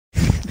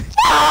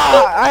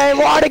I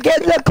want to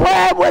get in the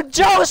clam with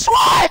Joe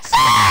Swanson!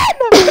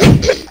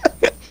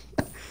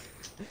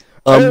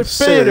 Hey,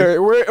 Sir.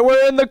 Peter,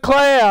 we're in the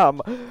clam!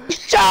 Family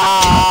Joe!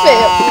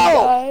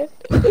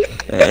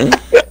 Guy.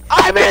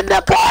 I'm in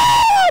the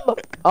clam!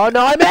 Oh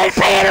no, I'm in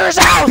Peter's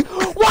house!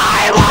 Why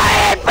am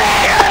I in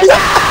Peter's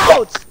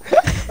house?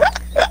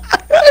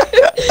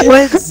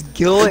 What's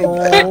going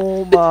on?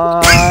 Oh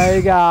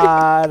my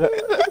god.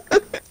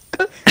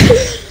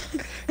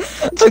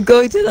 I'm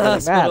going to the I'm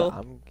hospital.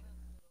 mad.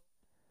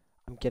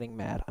 I'm getting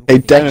mad. Hey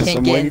Dennis, can't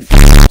I'm get waiting in. for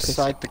you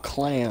inside the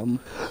clam.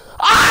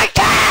 I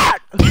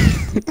can't!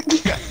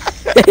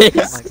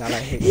 Oh my god, I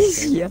hate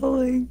this He's game.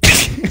 yelling.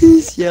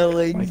 He's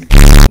yelling.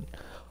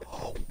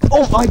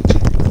 Oh my...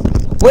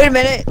 Wait a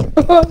minute.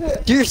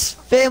 There's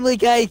Family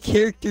Guy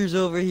characters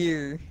over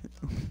here.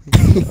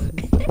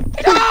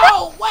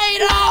 No!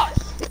 Wait up!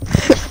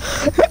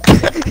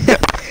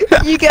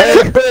 You Hey,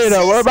 gotta.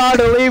 Peter, we're about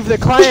to leave the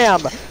clam!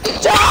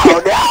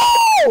 Joe,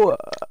 no!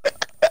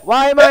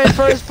 Why am I in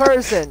first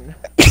person?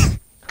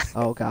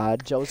 Oh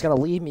god, Joe's gonna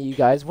leave me, you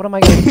guys. What am I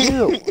gonna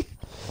do?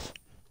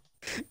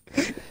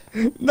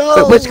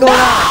 No! What's going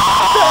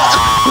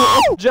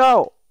on?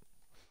 Joe!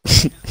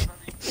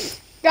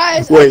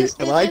 Guys, I Wait, just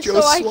did am I this Joe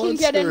so I can Swanson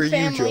get or are in you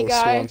Family Joe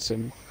Guy.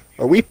 Swanson?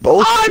 Are we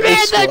both I'm Joe in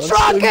the Swanson?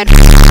 drunken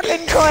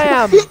fucking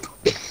clam!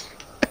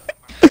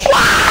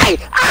 Why?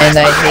 And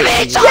I I'm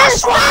hate in you. Joe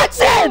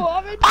Swanson! Oh,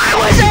 I'm in- I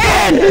was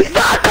in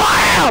the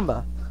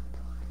clam!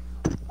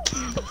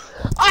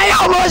 I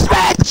almost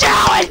met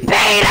Joe and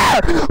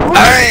Peter!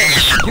 Alright,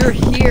 you're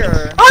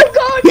here. I'm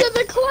going to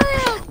the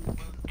clam!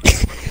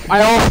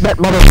 I almost met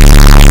mother...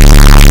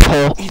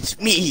 It's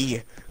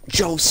me,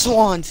 Joe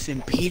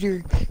Swanson,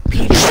 Peter.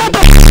 Peter,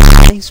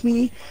 recognize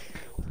me?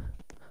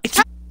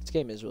 This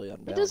game is really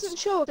unbalanced. It doesn't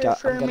show up I'm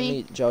for gonna me.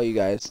 meet Joe, you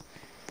guys.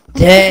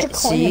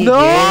 See,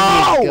 No!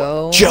 there you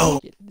go. Joe!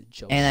 Get into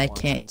Joe And I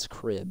Swanson's can't.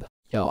 crib.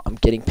 Yo, I'm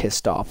getting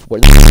pissed off. Where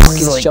the fuck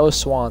is Like- Joe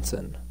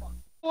Swanson?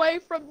 Away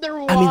from their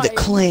wives. I'm in the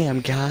clam,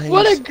 guys.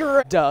 What a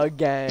great. Doug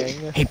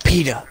gang. Hey,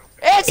 Peter.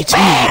 It's It's me,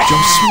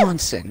 Joe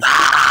Swanson.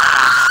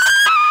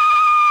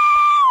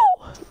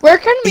 Where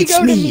can we It's go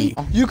to me. meet?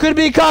 You could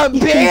become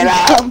Peter!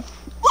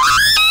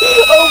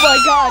 Oh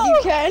my god, you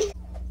can?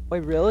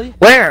 Wait, really?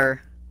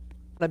 Where?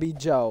 I'm gonna be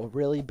Joe,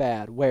 really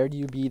bad. Where do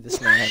you be this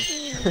man?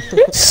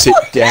 Sit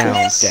down,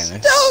 Dennis.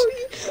 No,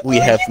 We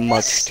have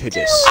much to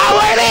discuss. I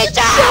wanna be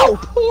so Joe!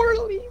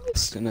 poorly.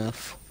 That's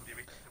enough.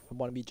 I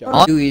wanna be Joe.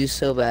 I'll do you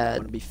so I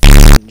wanna bad. be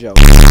f***ing Joe.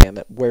 Damn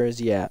it. Where is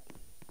he at?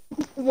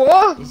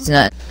 Whoa. It's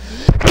not.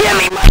 Give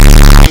me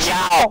my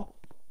Joe!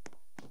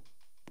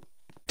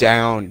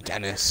 Down,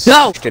 Dennis.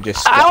 No! To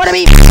discuss I wanna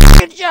be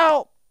f***ing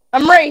Joe!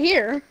 I'm right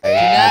here. the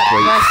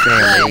Great not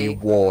Family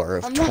play. War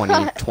of I'm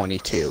not.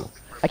 2022.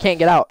 I can't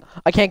get out.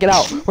 I can't get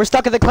out. We're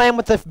stuck in the clam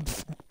with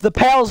the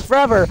pals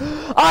forever.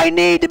 I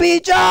need to be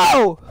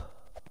Joe!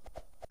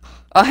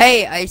 Oh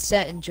hey, I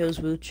sat in Joe's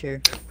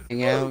wheelchair.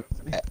 Hang out.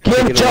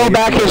 Give Joe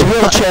back his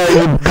wheelchair,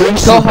 you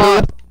greasy Go bitch.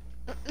 hop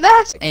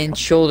That's and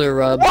shoulder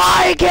rub.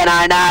 Why can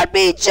I not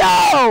be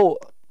Joe?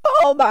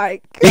 Oh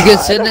my god. You can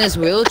sit in his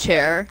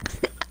wheelchair.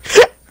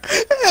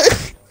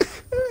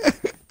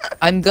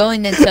 I'm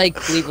going inside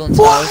Cleveland's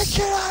Why house.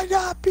 can I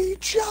not be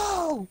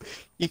Joe?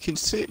 You can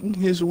sit in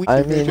his wheelchair.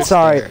 I mean,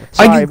 sorry. Are you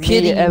Sorry,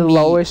 kidding me and me?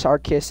 Lois are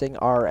kissing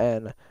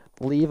RN.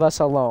 Leave us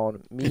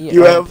alone. Me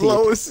You and have Pete.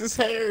 Lois's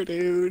hair,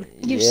 dude.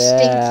 you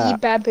Yeah. stinky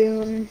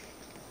baboon.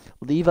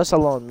 Leave us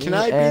alone. Me Can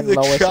I be and the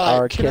Lois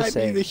child? are Can I be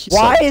kissing. the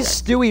Why subject? is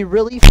Stewie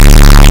really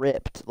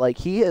ripped? Like,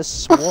 he is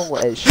swole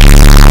as shit.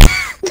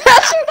 That's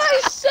what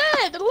I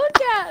said.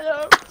 Look at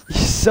him.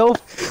 He's so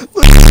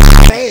Look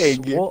at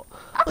Meg. swole.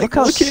 Like,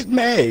 how look at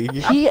Meg.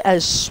 He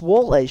is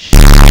swole as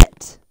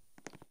shit.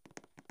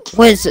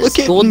 What is this? Look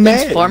at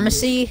Goldman's Meg.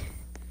 Pharmacy?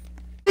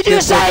 Did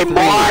you say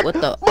more? What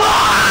the?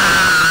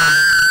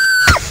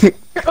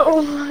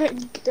 Oh my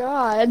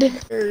god.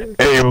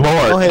 Hey,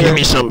 Mort, give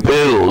me some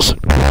pills.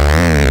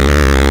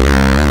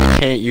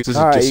 Can't use this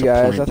as a Alright, you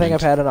guys. I think disappointment.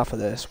 I've had enough of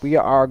this. We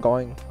are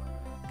going.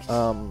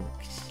 Who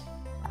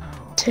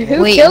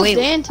Wait, killed wait.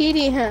 Dan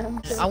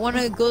TDM? I want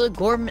to go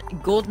to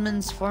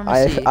Goldman's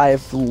Pharmacy.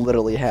 I've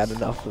literally had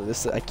enough of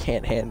this. I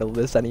can't handle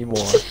this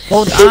anymore.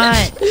 Hold on.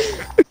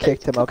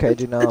 Kicked him. Okay,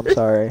 Janelle, I'm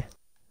sorry.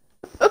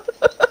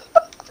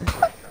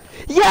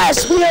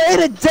 Yes, we are in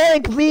a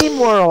dank meme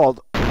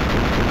world.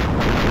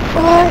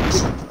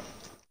 What?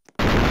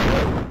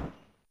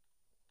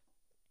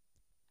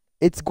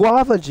 It's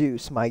guava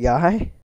juice, my guy.